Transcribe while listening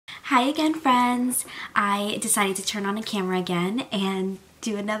Hi again, friends. I decided to turn on a camera again and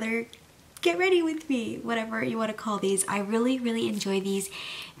do another get ready with me, whatever you want to call these. I really enjoy these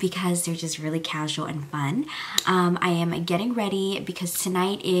because they're just really casual and fun. I am getting ready because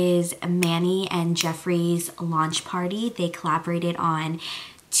tonight is Manny and Jeffrey's launch party. They collaborated on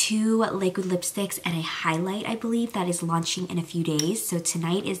 2 liquid lipsticks and a highlight, I believe, that is launching in a few days. So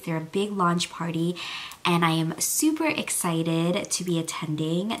tonight is their big launch party and I am super excited to be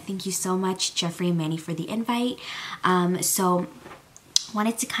attending. Thank you so much, Jeffrey and Manny, for the invite. So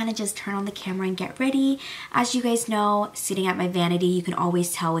wanted to kind of just turn on the camera and get ready. As you guys know, sitting at my vanity, you can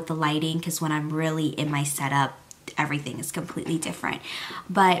always tell with the lighting because when I'm really in my setup, everything is completely different.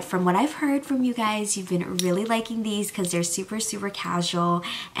 But from what I've heard from you guys, you've been really liking these because they're super casual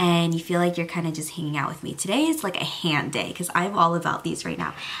and you feel like you're kind of just hanging out with me. Today is like a hand day because I'm all about these right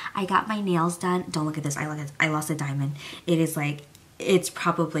now. I got my nails done. Don't look at this. I lost a diamond. It is like, it's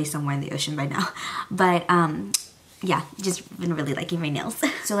probably somewhere in the ocean by now. But yeah, just been really liking my nails.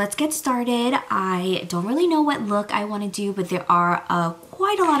 So let's get started. I don't really know what look I want to do, but there are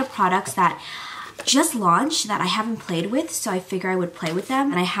quite a lot of products that just launched that I haven't played with, so I figure I would play with them.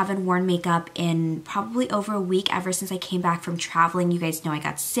 And I haven't worn makeup in probably over a week ever since I came back from traveling. You guys know I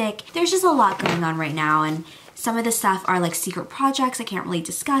got sick. There's just a lot going on right now, and some of the stuff are like secret projects I can't really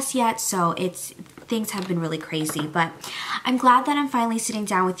discuss yet, so things have been really crazy. But I'm glad that I'm finally sitting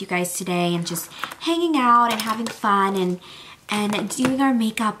down with you guys today and just hanging out and having fun and doing our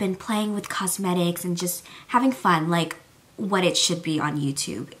makeup and playing with cosmetics and just having fun like what it should be on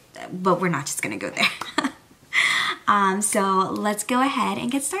YouTube. But we're not just gonna go there. So let's go ahead and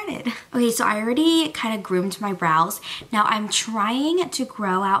get started. Okay, so I already kind of groomed my brows. Now I'm trying to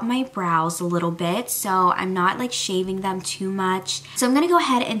grow out my brows a little bit, so I'm not like shaving them too much. So I'm gonna go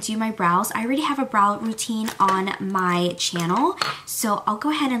ahead and do my brows. I already have a brow routine on my channel, so I'll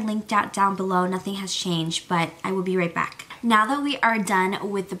go ahead and link that down below. Nothing has changed, but I will be right back. Now that we are done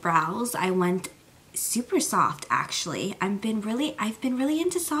with the brows, I went super soft actually. I've been really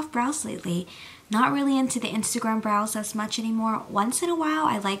into soft brows lately. Not really into the Instagram brows as much anymore. Once in a while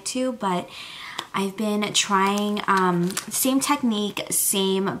I like to, but I've been trying same technique,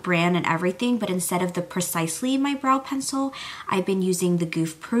 same brand and everything, but instead of the Precisely My brow pencil, I've been using the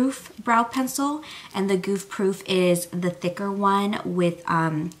Goof Proof brow pencil, and the Goof Proof is the thicker one with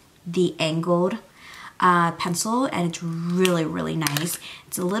the angled pencil, and it's really nice.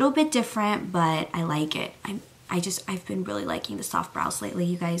 It's a little bit different, but I like it. I've been really liking the soft brows lately,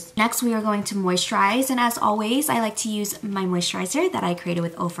 you guys. Next, we are going to moisturize, and as always, I like to use my moisturizer that I created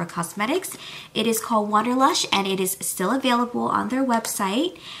with Ofra Cosmetics. It is called Wanderlush, and it is still available on their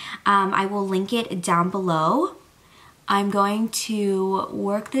website. I will link it down below. I'm going to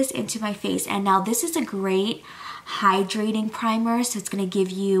work this into my face, and now this is a great hydrating primer, so it's going to give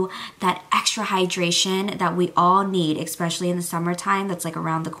you that extra hydration that we all need, especially in the summertime that's like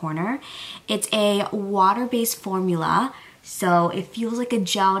around the corner. It's a water-based formula, so it feels like a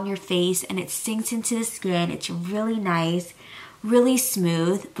gel on your face and it sinks into the skin. It's really nice, really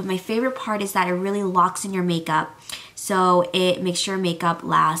smooth, but my favorite part is that it really locks in your makeup, so it makes your makeup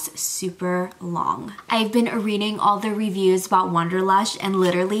last super long. I've been reading all the reviews about Wanderlush, and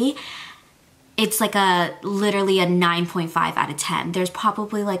literally it's like literally a 9.5 out of 10. There's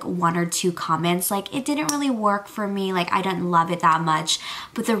probably like 1 or 2 comments like it didn't really work for me, like I didn't love it that much,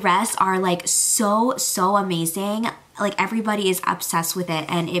 but the rest are like so amazing. Like everybody is obsessed with it,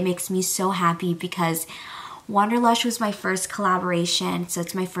 and it makes me so happy because Wanderlush was my first collaboration, so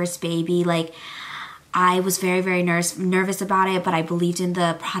it's my first baby. Like I was very nervous about it, but I believed in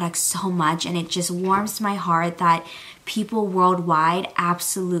the product so much, and it just warms my heart that people worldwide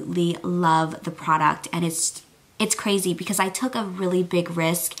absolutely love the product. And it's crazy because I took a really big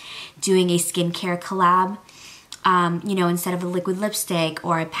risk doing a skincare collab. You know, instead of a liquid lipstick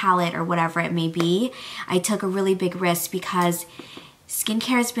or a palette or whatever it may be, I took a really big risk because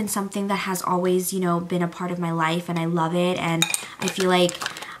skincare has been something that has always, you know, been a part of my life, and I love it. And I feel like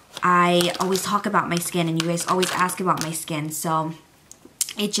I always talk about my skin, and you guys always ask about my skin, so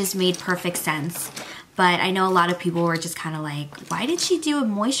it just made perfect sense. But I know a lot of people were just kind of like, why did she do a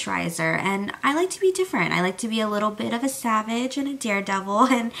moisturizer? And I like to be different. I like to be a little bit of a savage and a daredevil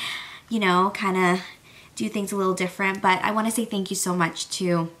and, you know, kind of do things a little different. But I want to say thank you so much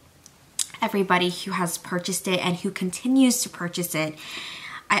to everybody who has purchased it and who continues to purchase it.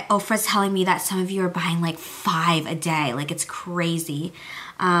 Ofra's telling me that some of you are buying like 5 a day. Like, it's crazy.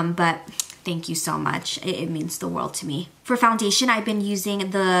 But thank you so much. It means the world to me. For foundation, I've been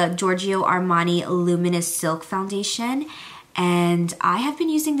using the Gorgio Armani Luminous Silk Foundation, and I have been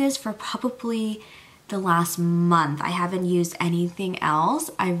using this for probably the last month. I haven't used anything else.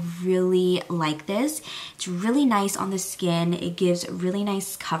 I really like this. It's really nice on the skin. It gives really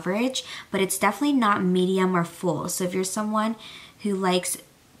nice coverage, but it's definitely not medium or full. So if you're someone who likes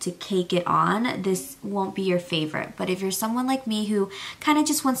to cake it on, this won't be your favorite. But if you're someone like me who kind of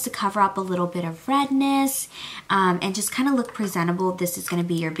just wants to cover up a little bit of redness and just kind of look presentable, this is going to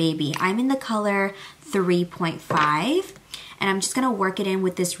be your baby. I'm in the color 3.5. And I'm just gonna work it in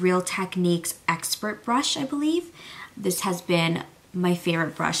with this Real Techniques Expert brush, I believe. This has been my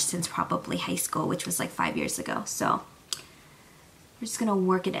favorite brush since probably high school, which was like 5 years ago. So we're just gonna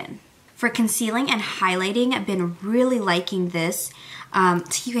work it in. For concealing and highlighting, I've been really liking this.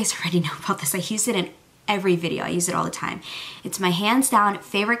 You guys already know about this. I use it in every video. I use it all the time. It's my hands down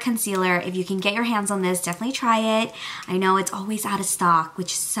favorite concealer. If you can get your hands on this, definitely try it. I know it's always out of stock,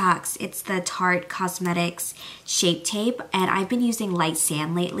 which sucks. It's the Tarte Cosmetics Shape Tape, and I've been using Light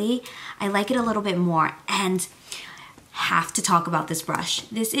Sand lately. I like it a little bit more, and have to talk about this brush.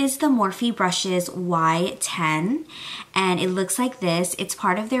 This is the Morphe Brushes Y10, and it looks like this. It's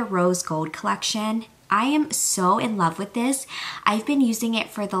part of their Rose Gold collection. I am so in love with this. I've been using it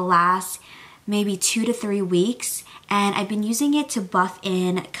for the last maybe 2 to 3 weeks, and I've been using it to buff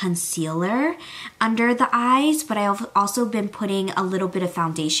in concealer under the eyes, but I've also been putting a little bit of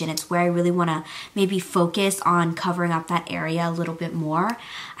foundation. It's where I really want to maybe focus on covering up that area a little bit more.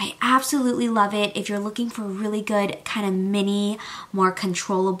 I absolutely love it. If you're looking for a really good kind of mini, more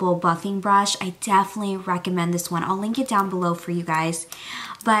controllable buffing brush, I definitely recommend this one. I'll link it down below for you guys.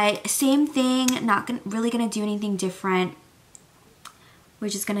 But same thing, really gonna do anything different. We're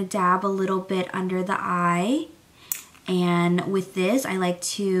just gonna dab a little bit under the eye. And with this, I like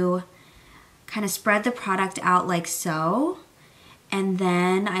to kind of spread the product out like so. And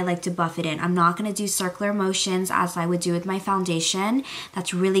then I like to buff it in. I'm not gonna do circular motions as I would do with my foundation.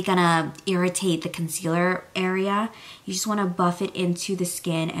 That's really gonna irritate the concealer area. You just wanna buff it into the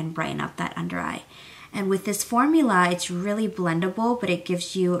skin and brighten up that under eye. And with this formula, it's really blendable, but it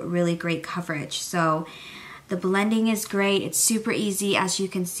gives you really great coverage. So the blending is great. It's super easy, as you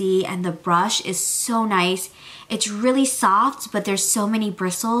can see, and the brush is so nice. It's really soft, but there's so many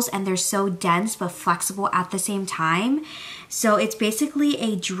bristles, and they're so dense but flexible at the same time. So it's basically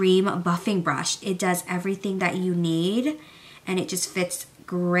a dream buffing brush. It does everything that you need, and it just fits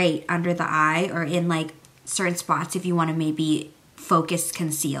great under the eye or in like certain spots if you want to maybe focus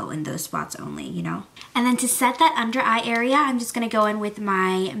conceal in those spots only, you know? And then to set that under eye area, I'm just gonna go in with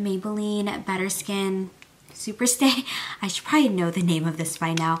my Maybelline Better Skin Superstay. I should probably know the name of this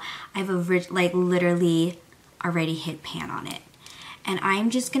by now. I've literally already hit pan on it. And I'm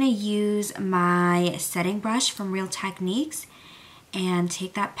just gonna use my setting brush from Real Techniques and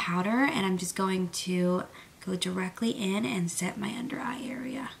take that powder, and I'm just going to go directly in and set my under eye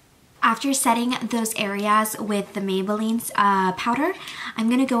area. After setting those areas with the Maybelline's powder, I'm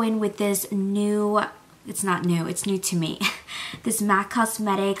gonna go in with this new, it's not new, it's new to me, this MAC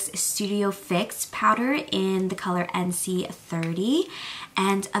Cosmetics Studio Fix powder in the color NC30.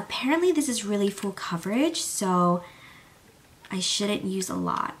 And apparently this is really full coverage, so I shouldn't use a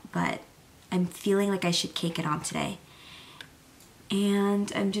lot, but I'm feeling like I should cake it on today.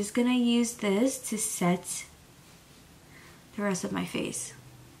 And I'm just gonna use this to set the rest of my face.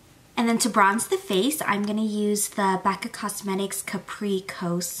 And then to bronze the face, I'm gonna use the BECCA Cosmetics Capri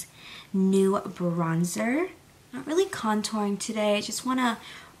Coast New Bronzer. Not really contouring today, I just wanna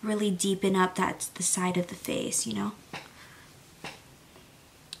really deepen up the side of the face, you know?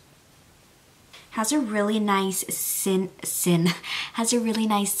 Has a really nice has a really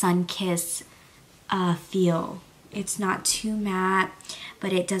nice sun kiss feel. It's not too matte,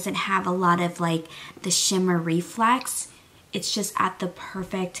 but it doesn't have a lot of like the shimmer reflex. It's just at the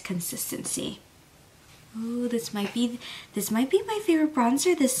perfect consistency. Ooh, this might be my favorite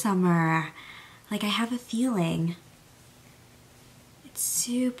bronzer this summer. Like, I have a feeling. It's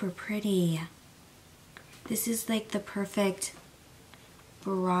super pretty. This is like the perfect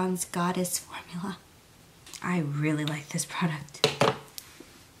bronze goddess formula. I really like this product.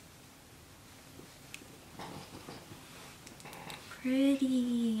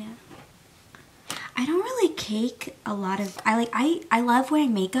 Pretty. I don't really cake a lot of, I love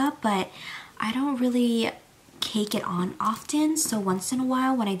wearing makeup, but I don't really cake it on often. So once in a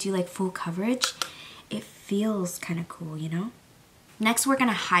while when I do like full coverage, it feels kind of cool, you know? Next we're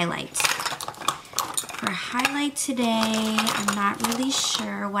gonna highlight. For highlight today, I'm not really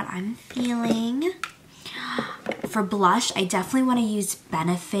sure what I'm feeling. For blush, I definitely want to use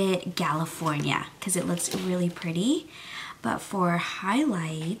Benefit GALifornia because it looks really pretty. But for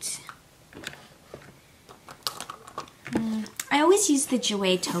highlight, I always use the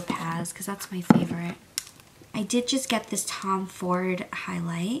Jouer Topaz because that's my favorite. I did just get this Tom Ford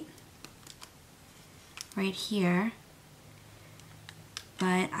highlight right here,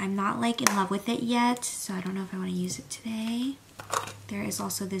 but I'm not like in love with it yet, so I don't know if I want to use it today. There is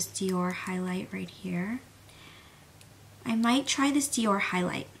also this Dior highlight right here. I might try this Dior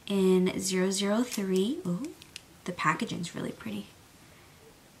highlight in 003. Ooh, the packaging's really pretty.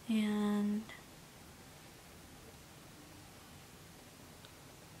 And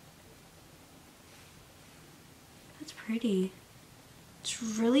that's pretty. It's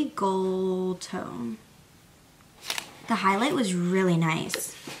really gold tone. The highlight was really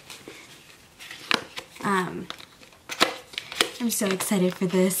nice. I'm so excited for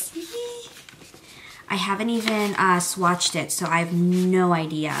this. I haven't even swatched it, so I have no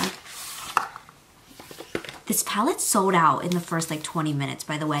idea. This palette sold out in the first like 20 minutes,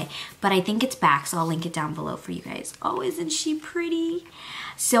 by the way, but I think it's back, so I'll link it down below for you guys. Oh, isn't she pretty?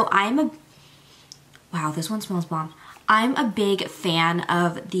 So wow, this one smells bomb. I'm a big fan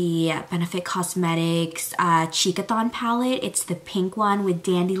of the Benefit Cosmetics Cheekathon palette. It's the pink one with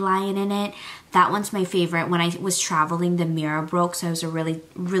Dandelion in it. That one's my favorite. When I was traveling, the mirror broke, so I was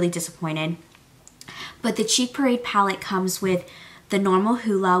really disappointed. But the Cheek Parade palette comes with the normal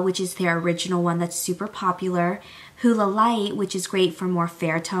Hoola, which is their original one that's super popular, Hoola Light, which is great for more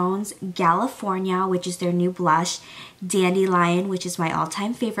fair tones, GALifornia, which is their new blush, Dandelion, which is my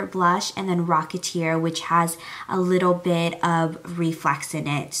all-time favorite blush, and then Rocketeer, which has a little bit of reflex in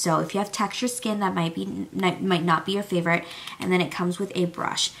it. So if you have texture skin, that might not be your favorite, and then it comes with a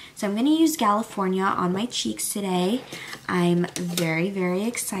brush. So I'm going to use GALifornia on my cheeks today. I'm very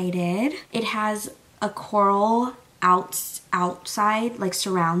excited. It has a coral outside, like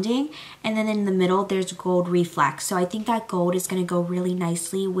surrounding, and then in the middle there's gold reflex. So I think that gold is going to go really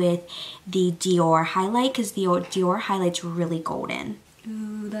nicely with the Dior highlight because the Dior highlight's really golden.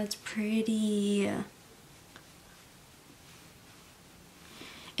 Ooh, that's pretty.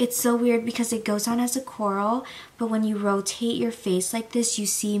 It's so weird because it goes on as a coral, but when you rotate your face like this, you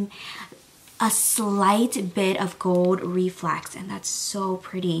see a slight bit of gold reflex, and that's so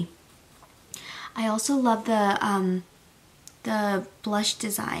pretty. I also love the blush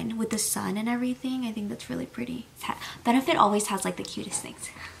design with the sun and everything. I think that's really pretty. Benefit always has like the cutest things.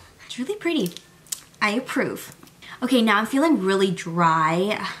 It's really pretty. I approve. Okay, now I'm feeling really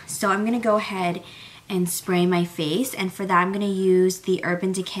dry, so I'm gonna go ahead and spray my face, and for that I'm gonna use the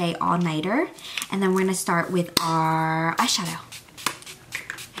Urban Decay All Nighter, and then we're gonna start with our eyeshadow.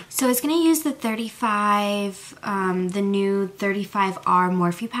 So I was going to use the the new 35R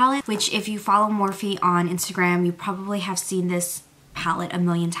Morphe palette, which if you follow Morphe on Instagram, you probably have seen this palette a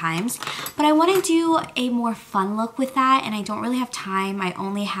million times. But I want to do a more fun look with that, and I don't really have time. I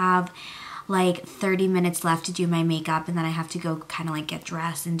only have like 30 minutes left to do my makeup, and then I have to go kind of like get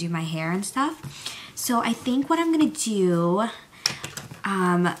dressed and do my hair and stuff. So I think what I'm going to do,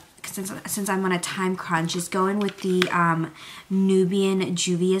 since I'm on a time crunch, is go in with the Nubian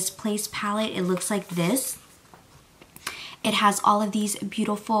Juvia's Place palette. It looks like this. It has all of these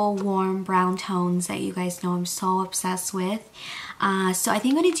beautiful warm brown tones that you guys know I'm so obsessed with. So I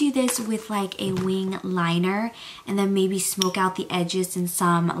think I'm going to do this with like a wing liner, and then maybe smoke out the edges and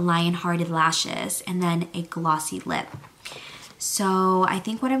some lion-hearted lashes, and then a glossy lip. So I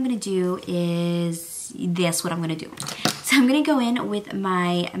think what I'm going to do is what I'm going to do. So I'm going to go in with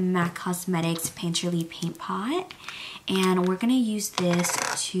my MAC Cosmetics Painterly Paint Pot, and we're going to use this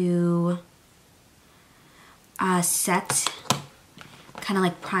to set kind of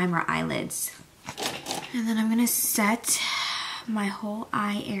like primer eyelids. And then I'm going to set my whole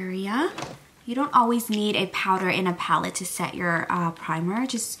eye area. You don't always need a powder in a palette to set your primer.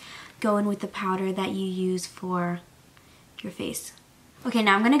 Just go in with the powder that you use for your face. Okay,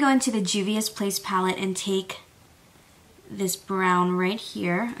 now I'm going to go into the Juvia's Place palette and take this brown right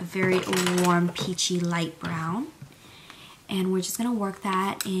here, a very warm peachy light brown, and we're just going to work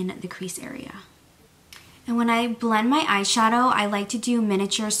that in the crease area. And when I blend my eyeshadow, I like to do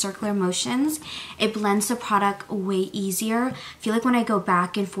miniature circular motions. It blends the product way easier. I feel like when I go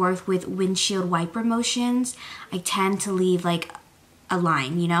back and forth with windshield wiper motions, I tend to leave like a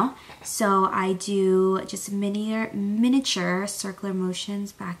line, you know? So I do just miniature circular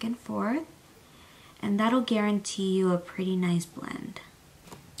motions back and forth, and that'll guarantee you a pretty nice blend.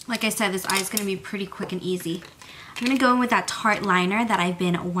 Like I said, this eye is going to be pretty quick and easy. I'm going to go in with that Tarte liner that I've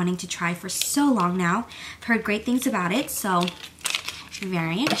been wanting to try for so long now. I've heard great things about it, so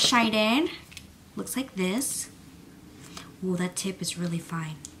very excited. Looks like this. Ooh, that tip is really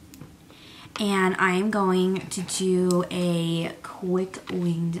fine. And I am going to do a quick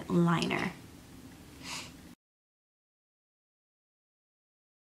winged liner.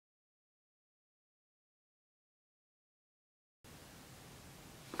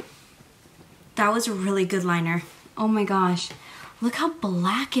 That was a really good liner. Oh my gosh. Look how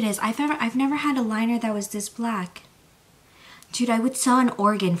black it is. I've never had a liner that was this black. Dude, I would sell an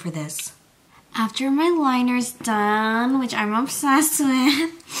organ for this. After my liner's done, which I'm obsessed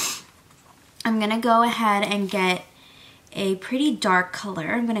with, I'm gonna go ahead and get a pretty dark color.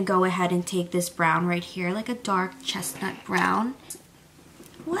 I'm gonna go ahead and take this brown right here, like a dark chestnut brown.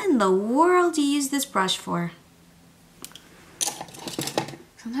 What in the world do you use this brush for?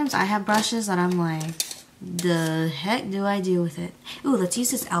 Sometimes I have brushes that I'm like, the heck do I do with it? Ooh, let's use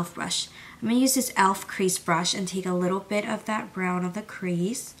this e.l.f. brush. I'm gonna use this e.l.f. crease brush and take a little bit of that brown of the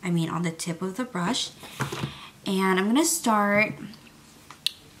crease, on the tip of the brush. And I'm gonna start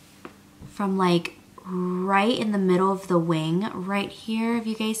from like right in the middle of the wing, right here, if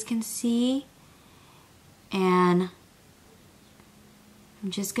you guys can see. And I'm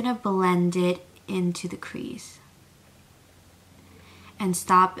just gonna blend it into the crease and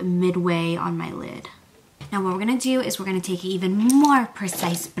stop midway on my lid. Now what we're gonna do is we're gonna take an even more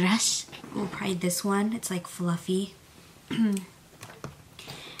precise brush. We'll probably this one, it's like fluffy. And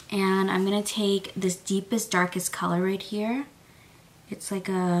I'm gonna take this deepest, darkest color right here. It's like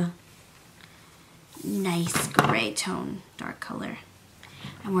a nice gray tone, dark color.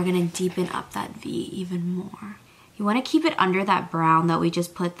 And we're gonna deepen up that V even more. You wanna keep it under that brown that we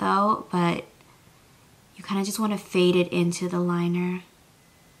just put though, but you kinda just wanna fade it into the liner.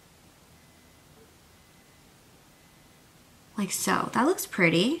 Like so. That looks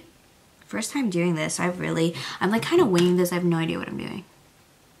pretty. First time doing this, I'm like kind of winging this. I have no idea what I'm doing.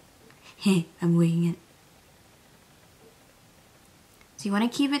 Hey, I'm winging it. So you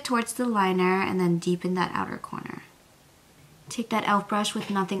want to keep it towards the liner and then deepen that outer corner. Take that e.l.f. brush with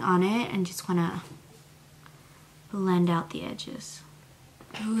nothing on it and just want to blend out the edges.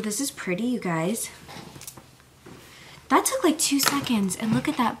 Ooh, this is pretty, you guys. That took like 2 seconds and look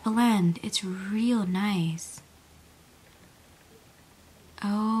at that blend. It's real nice.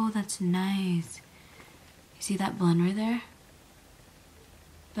 Oh, that's nice. You see that blend right there?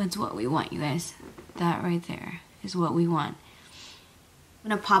 That's what we want, you guys. That right there is what we want. I'm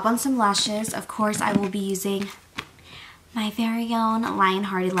gonna pop on some lashes. Of course, I will be using my very own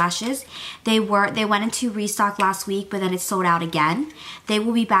Lionhearted lashes. They went into restock last week, but then it sold out again. They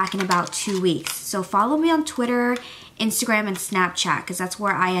will be back in about 2 weeks. So follow me on Twitter, Instagram, and Snapchat, because that's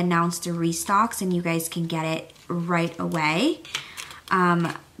where I announce the restocks and you guys can get it right away.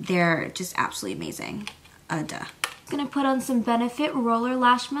 They're just absolutely amazing. Duh. I'm gonna put on some Benefit Roller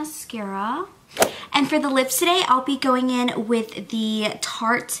Lash Mascara. And for the lips today, I'll be going in with the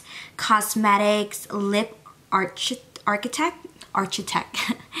Tarte Cosmetics Lip Architect. The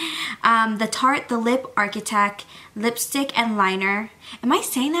Tarte The Lip Architect Lipstick and Liner. Am I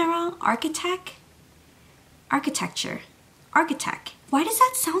saying that wrong? Architecture. Why does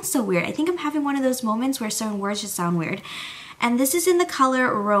that sound so weird? I think I'm having one of those moments where certain words just sound weird. And this is in the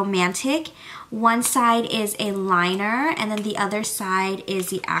color Romantic. One side is a liner and then the other side is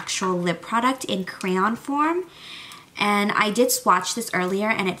the actual lip product in crayon form. And I did swatch this earlier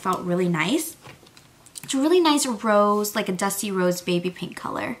and it felt really nice. It's a really nice rose, like a dusty rose baby pink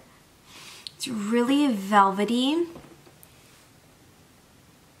color. It's really velvety.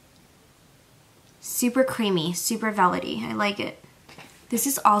 Super creamy, super velvety. I like it. This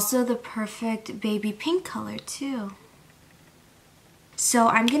is also the perfect baby pink color too. So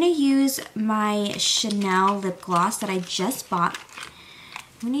I'm gonna use my Chanel lip gloss that I just bought.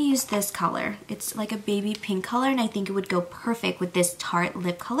 I'm gonna use this color. It's like a baby pink color and I think it would go perfect with this Tarte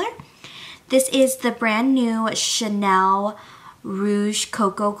lip color. This is the brand new Chanel Rouge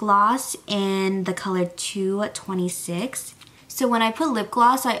Cocoa Gloss in the color 226. So when I put lip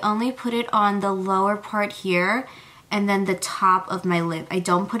gloss, I only put it on the lower part here and then the top of my lip. I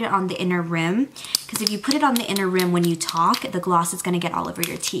don't put it on the inner rim because if you put it on the inner rim when you talk, the gloss is gonna get all over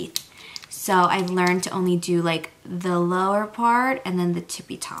your teeth. So I've learned to only do like the lower part and then the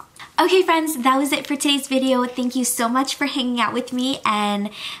tippy top. Okay friends, that was it for today's video. Thank you so much for hanging out with me and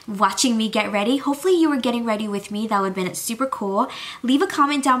watching me get ready. Hopefully you were getting ready with me. That would have been super cool. Leave a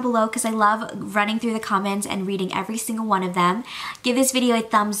comment down below because I love running through the comments and reading every single one of them. Give this video a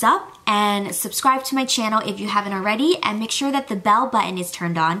thumbs up and subscribe to my channel if you haven't already, and make sure that the bell button is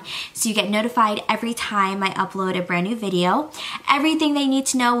turned on so you get notified every time I upload a brand new video. Everything they need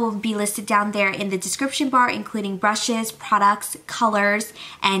to know will be listed down there in the description bar, including brushes, products, colors,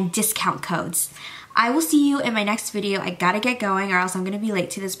 and discount codes. I will see you in my next video. I gotta get going or else I'm gonna be late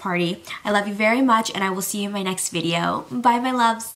to this party. I love you very much and I will see you in my next video. Bye my loves.